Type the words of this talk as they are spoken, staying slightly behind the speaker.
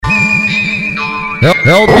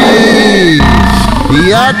É o bicho,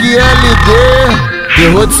 Yago LD,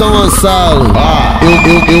 terror de São Gonçalo.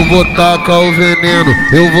 Eu vou tacar o veneno,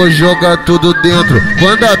 eu vou jogar tudo dentro.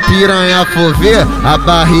 Quando a piranha for ver, a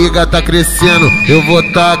barriga tá crescendo. Eu vou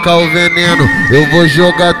tacar o veneno, eu vou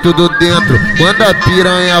jogar tudo dentro. Quando a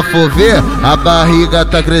piranha for ver, a barriga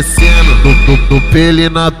tá crescendo. No pele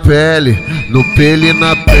na pele, no pele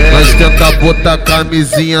na pele. Nós tenta botar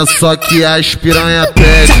camisinha, só que as piranha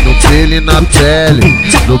pede. No pele na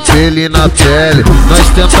pele, no pele na pele. Nós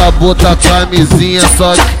tenta botar camisinha,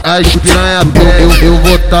 só que as piranha pede. Eu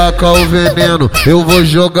vou tacar o veneno, eu vou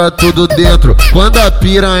jogar tudo dentro. Quando a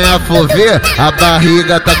piranha for ver, a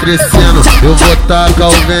barriga tá crescendo. Eu vou tacar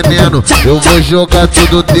o veneno, eu vou jogar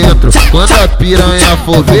tudo dentro. Quando a piranha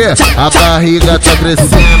for ver, a barriga tá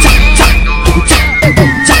crescendo.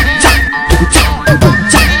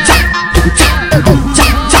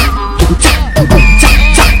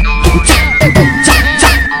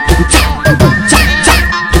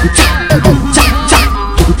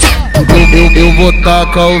 Eu vou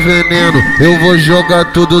tacar o veneno, eu vou jogar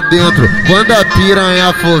tudo dentro. Quando a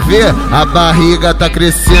piranha for ver, a barriga tá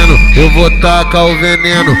crescendo. Eu vou tacar o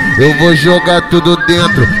veneno, eu vou jogar tudo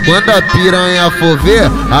dentro. Quando a piranha for ver,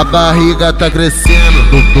 a barriga tá crescendo.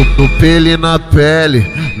 No pele na pele,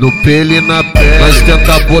 no pele na pele. Nós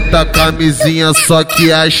tenta botar camisinha, só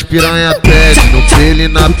que as piranha pede. No pele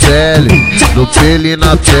na pele, no pele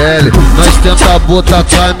na pele. Nós tenta botar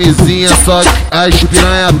camisinha, só que as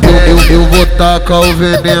piranha pede. Eu vou tacar o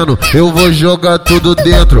veneno, eu vou jogar tudo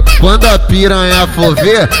dentro. Quando a piranha for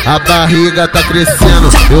ver, a barriga tá crescendo.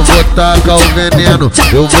 Eu vou tacar o veneno,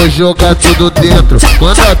 eu vou jogar tudo dentro.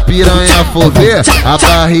 Quando a piranha for ver, a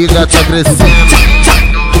barriga tá crescendo.